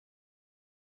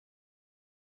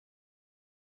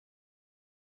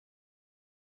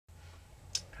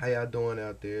How y'all doing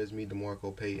out there? It's me,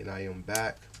 DeMarco Payton. I am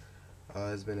back.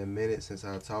 It's been a minute since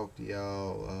I talked to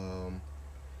y'all.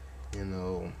 You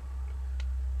know,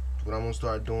 what I'm gonna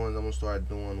start doing is I'm gonna start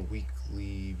doing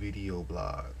weekly video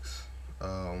blogs.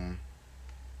 Um,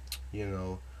 you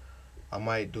know, I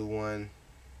might do one,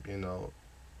 you know,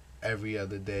 every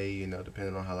other day.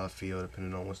 Depending on how I feel,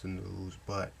 depending on what's the news.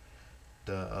 But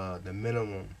the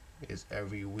minimum is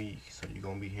every week. So you're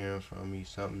gonna be hearing from me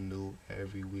something new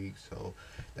every week. So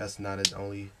that's not as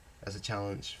only that's a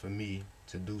challenge for me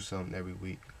to do something every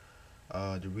week.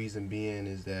 The reason being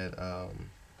is that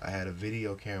I had a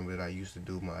video camera that I used to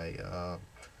do my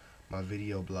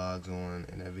video blogs on,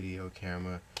 and that video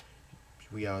camera.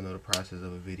 We all know the process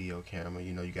of a video camera.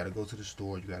 You got to go to the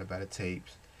store, you got to buy the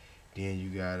tapes, then you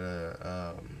got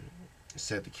to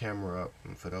set the camera up.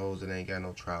 And for those that ain't got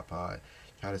no tripod,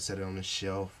 try to set it on the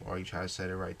shelf, or you try to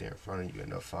set it right there in front of you,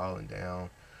 end up falling down.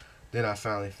 Then I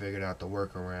finally figured out the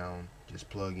workaround. Just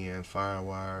plug in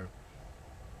FireWire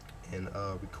and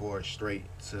record straight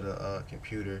to the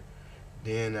computer.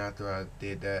 Then after I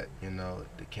did that,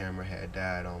 the camera had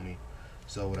died on me.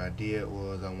 So what I did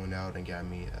was I went out and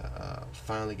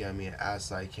finally got me an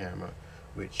eyesight camera,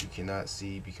 which you cannot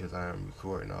see because I am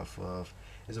recording off of.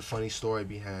 There's a funny story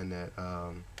behind that.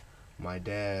 My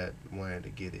dad wanted to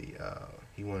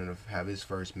he wanted to have his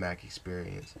first Mac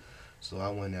experience. So I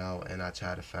went out and I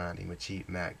tried to find him a cheap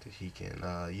Mac that he can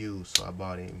use. So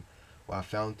I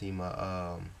found him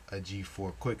a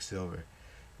G4 Quicksilver.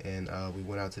 And we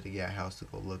went out to the guy house to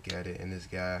go look at it. And this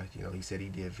guy, he said he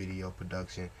did video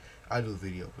production. I do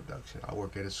video production. I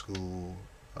work at a school.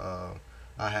 I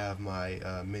have my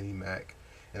mini Mac,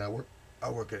 and I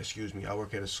work at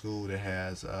a school that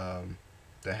has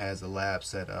a lab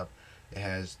set up. It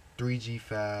has 3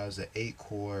 G5s, an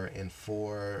 8-core, and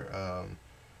 4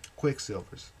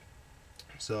 Quicksilvers.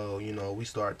 So we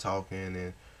start talking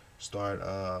and start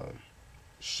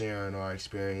sharing our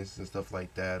experiences and stuff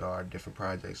like that, our different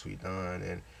projects we done.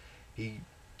 And he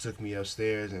took me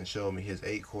upstairs and showed me his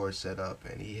 8-core setup,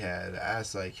 and he had an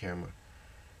eyesight camera.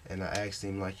 And I asked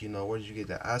him, like, where did you get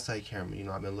that eyesight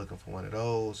camera? I've been looking for one of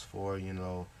those for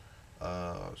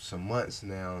some months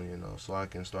now, so I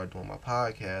can start doing my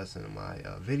podcast and my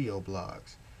video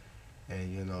blogs.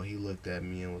 And he looked at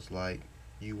me and was like,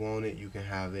 you want it, you can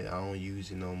have it, I don't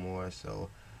use it no more. So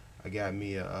I got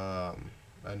me a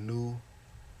new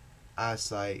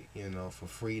eyesight, for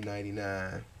free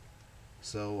 99.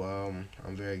 So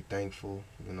I'm very thankful,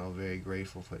 very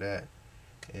grateful for that.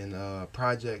 And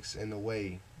projects in the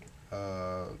way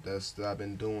that I've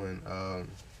been doing.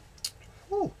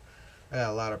 Whew, I got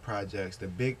a lot of projects. The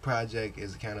big project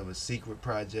is kind of a secret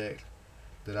project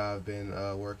that I've been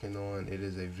working on. It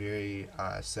is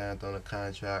I signed on a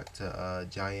contract to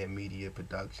Giant Media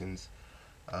Productions.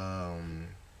 I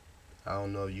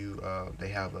don't know they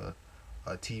have a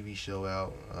TV show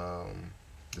out,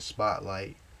 The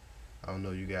Spotlight. I don't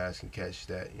know you guys can catch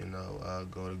that.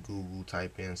 Go to Google,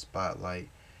 type in Spotlight.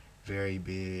 Very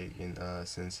big in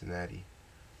Cincinnati.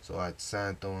 So I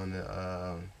signed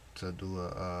on to do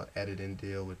a editing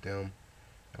deal with them.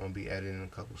 I'm gonna be editing a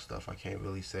couple stuff. I can't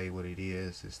really say what it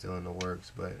is. It's still in the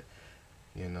works, but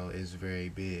it's very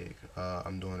big.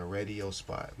 I'm doing a radio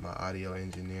spot. My audio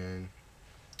engineering.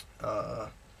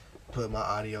 Put my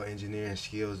audio engineering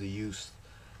skills to use.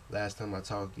 Last time I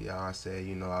talked to y'all, I said,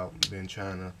 I've been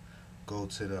trying to go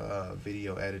to the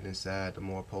video editing side, the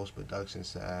more post-production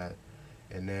side,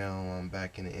 and now I'm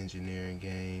back in the engineering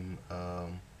game.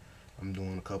 I'm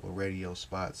doing a couple radio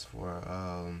spots for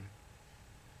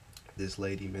this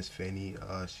lady, Miss Finney.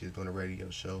 She's doing a radio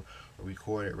show, a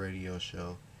recorded radio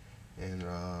show, and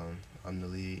I'm the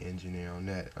lead engineer on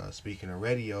that. Speaking of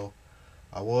radio,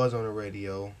 I was on the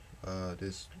radio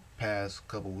this past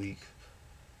couple weeks.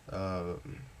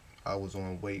 I was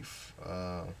on WAIF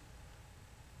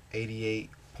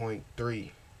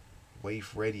 88.3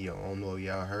 WAIF radio. I don't know if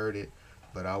y'all heard it,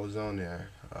 but I was on there.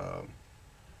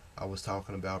 I was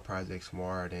talking about Project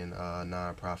Smart and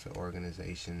non-profit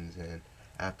organizations and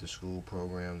after-school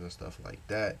programs and stuff like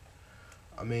that.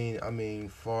 I mean,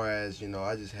 far as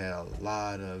I just had a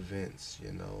lot of events.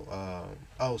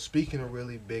 Oh, speaking of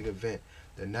really big event,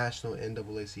 the National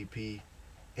NAACP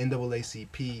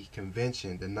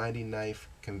convention, the 99th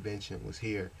convention was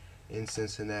here in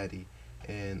Cincinnati,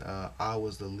 and I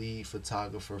was the lead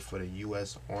photographer for the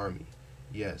U.S. Army.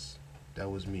 Yes, that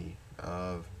was me.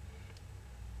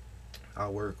 I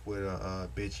work with a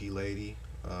bitchy lady,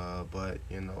 but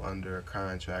under a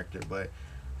contractor, but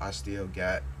I still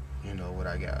got what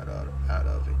I got out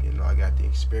of it. I got the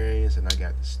experience and I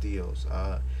got the stills.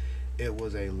 It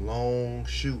was a long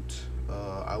shoot.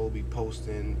 I will be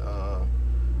posting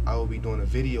I will be doing a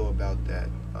video about that.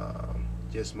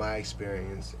 Just my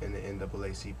experience in the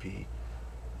NAACP.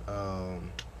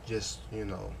 Um, just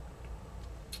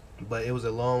but it was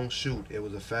a long shoot. It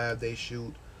was a 5-day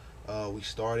shoot. We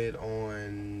started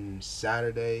on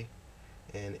Saturday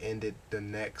and ended the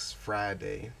next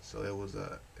Friday. So it was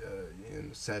a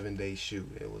 7-day shoot.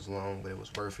 It was long, but it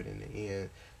was worth it in the end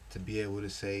to be able to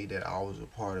say that I was a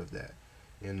part of that.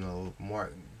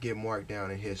 Get marked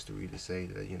down in history to say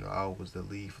that I was the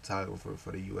lead photographer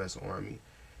for the U.S. Army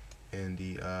in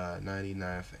the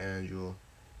 99th annual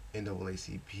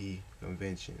NAACP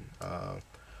convention.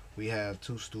 We have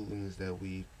two students that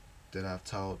I've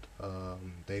taught.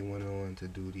 They went on to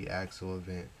do the actual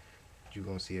event. You're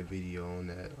gonna see a video on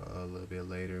that a little bit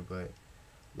later, but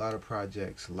a lot of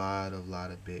projects, lot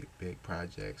of big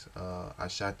projects. I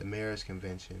shot the mayor's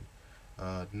convention,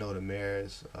 no, the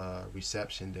mayor's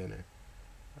reception dinner.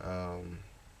 Um,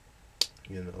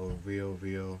 a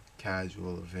real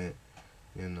casual event.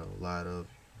 A lot of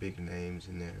big names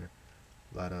in there,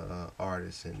 a lot of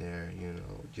artists in there.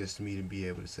 Just me to be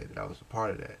able to say that I was a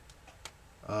part of that.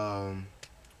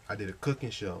 I did a cooking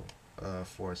show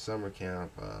for a summer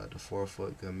camp, the 4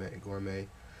 Foot Gourmet.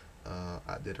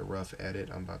 I did a rough edit.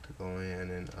 I'm about to go in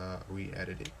and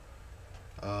re-edit it.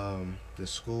 The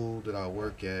school that I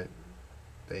work at,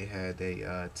 they had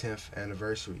a 10th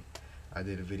anniversary. I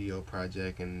did a video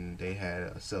project and they had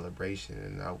a celebration,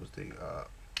 and I was the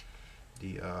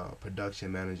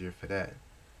production manager for that.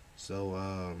 So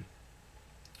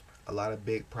a lot of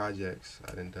big projects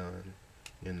I done,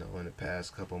 in the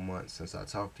past couple months since I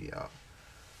talked to y'all.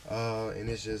 And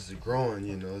it's just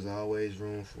growing, there's always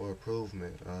room for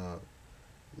improvement. I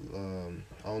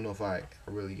don't know if I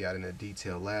really got into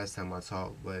detail last time I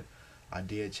talked, but I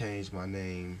did change my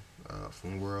name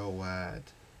from Worldwide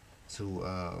to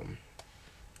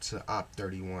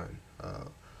OP31.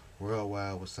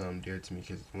 Worldwide was something dear to me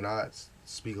because when I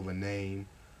speak of a name,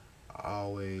 I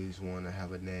always want to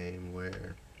have a name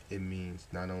where it means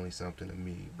not only something to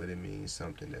me, but it means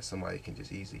something that somebody can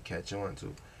just easily catch on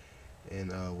to.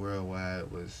 And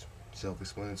worldwide was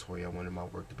self-explanatory. I wanted my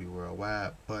work to be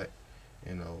worldwide, but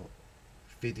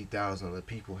 50,000 other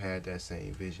people had that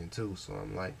same vision too. So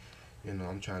I'm like,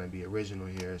 I'm trying to be original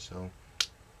here. So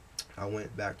I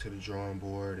went back to the drawing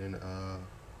board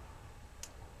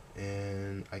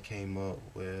and I came up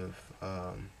with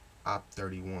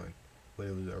OP31, but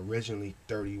it was originally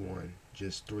 31,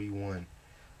 just 3-1.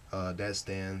 That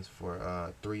stands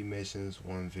for 3 missions,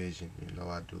 1 vision.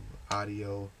 I do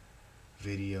audio,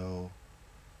 video,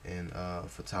 and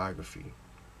photography.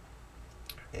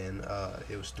 And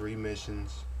it was 3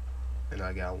 missions, and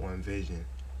I got 1 vision.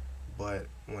 But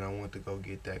when I went to go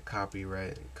get that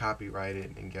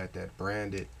copyrighted and got that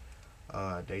branded,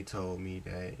 they told me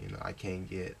that I can't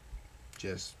get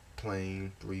just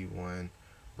plain 3-1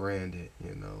 branded.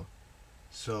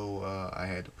 So I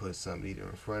had to put something either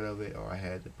in front of it or I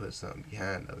had to put something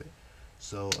behind of it.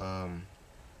 So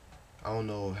I don't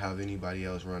know how anybody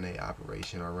else run a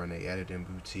operation or run a editing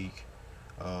boutique,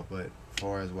 but as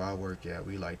far as where I work at,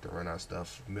 we like to run our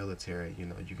stuff military.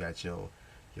 You got your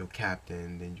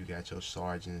captain, then you got your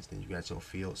sergeants, then you got your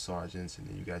field sergeants, and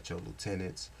then you got your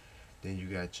lieutenants, then you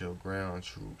got your ground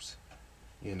troops.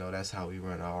 That's how we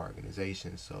run our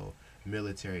organization. So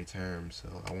military terms. So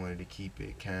I wanted to keep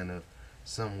it kind of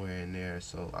somewhere in there.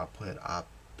 So I put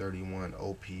OP31,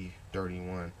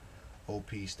 OP31.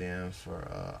 OP stands for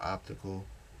optical,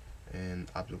 and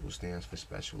optical stands for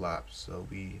special ops. So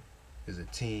we is a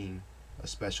team, a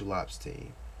special ops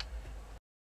team.